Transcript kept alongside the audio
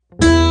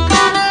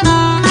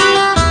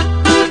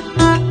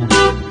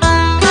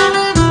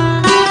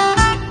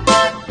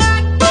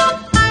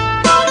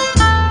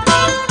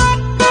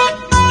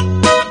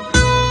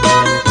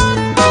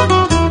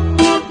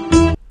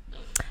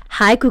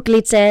Hi,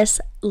 Koukles.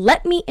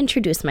 Let me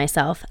introduce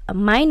myself.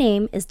 My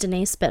name is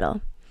Danae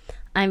Spittle.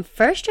 I'm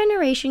first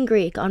generation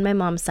Greek on my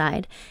mom's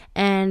side,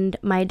 and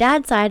my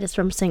dad's side is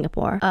from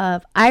Singapore,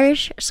 of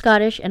Irish,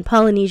 Scottish, and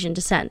Polynesian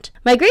descent.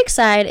 My Greek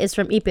side is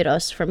from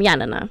Ipiros, from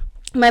Yanina.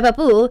 My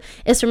papu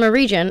is from a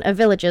region of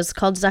villages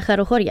called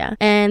Zakharohoria,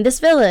 and this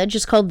village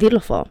is called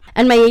Dilofo.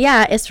 And my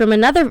yaya is from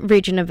another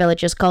region of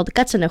villages called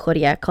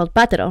Katsanahoria, called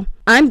Patero.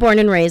 I'm born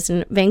and raised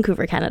in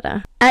Vancouver,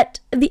 Canada. At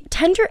the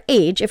tender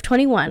age of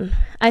 21,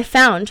 I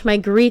found my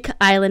Greek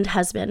island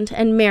husband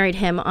and married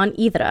him on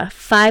Idra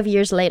 5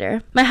 years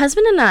later. My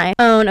husband and I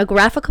own a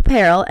graphic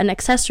apparel and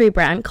accessory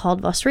brand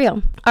called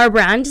Vosrio. Our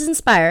brand is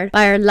inspired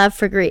by our love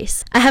for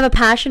Greece. I have a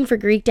passion for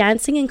Greek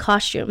dancing and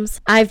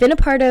costumes. I've been a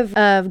part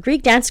of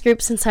Greek dance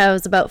groups since I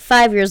was about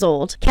 5 years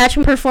old. Catch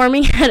me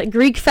performing at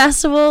Greek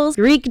festivals,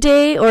 Greek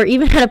Day, or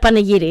even at a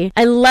panegyri.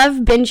 I love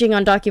binging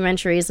on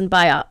documentaries and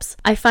biops.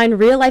 I find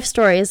real-life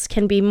stories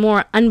can be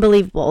more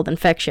unbelievable than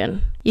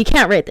fiction. You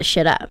can't write this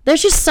shit up.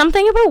 There's just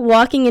something about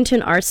walking into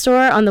an art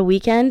store on the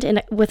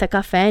weekend with a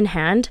cafe in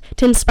hand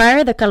to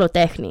inspire the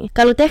kalotechni.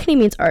 Kalotechni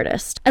means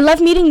artist. I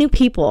love meeting new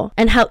people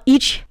and how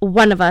each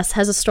one of us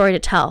has a story to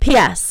tell.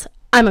 P.S.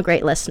 I'm a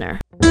great listener.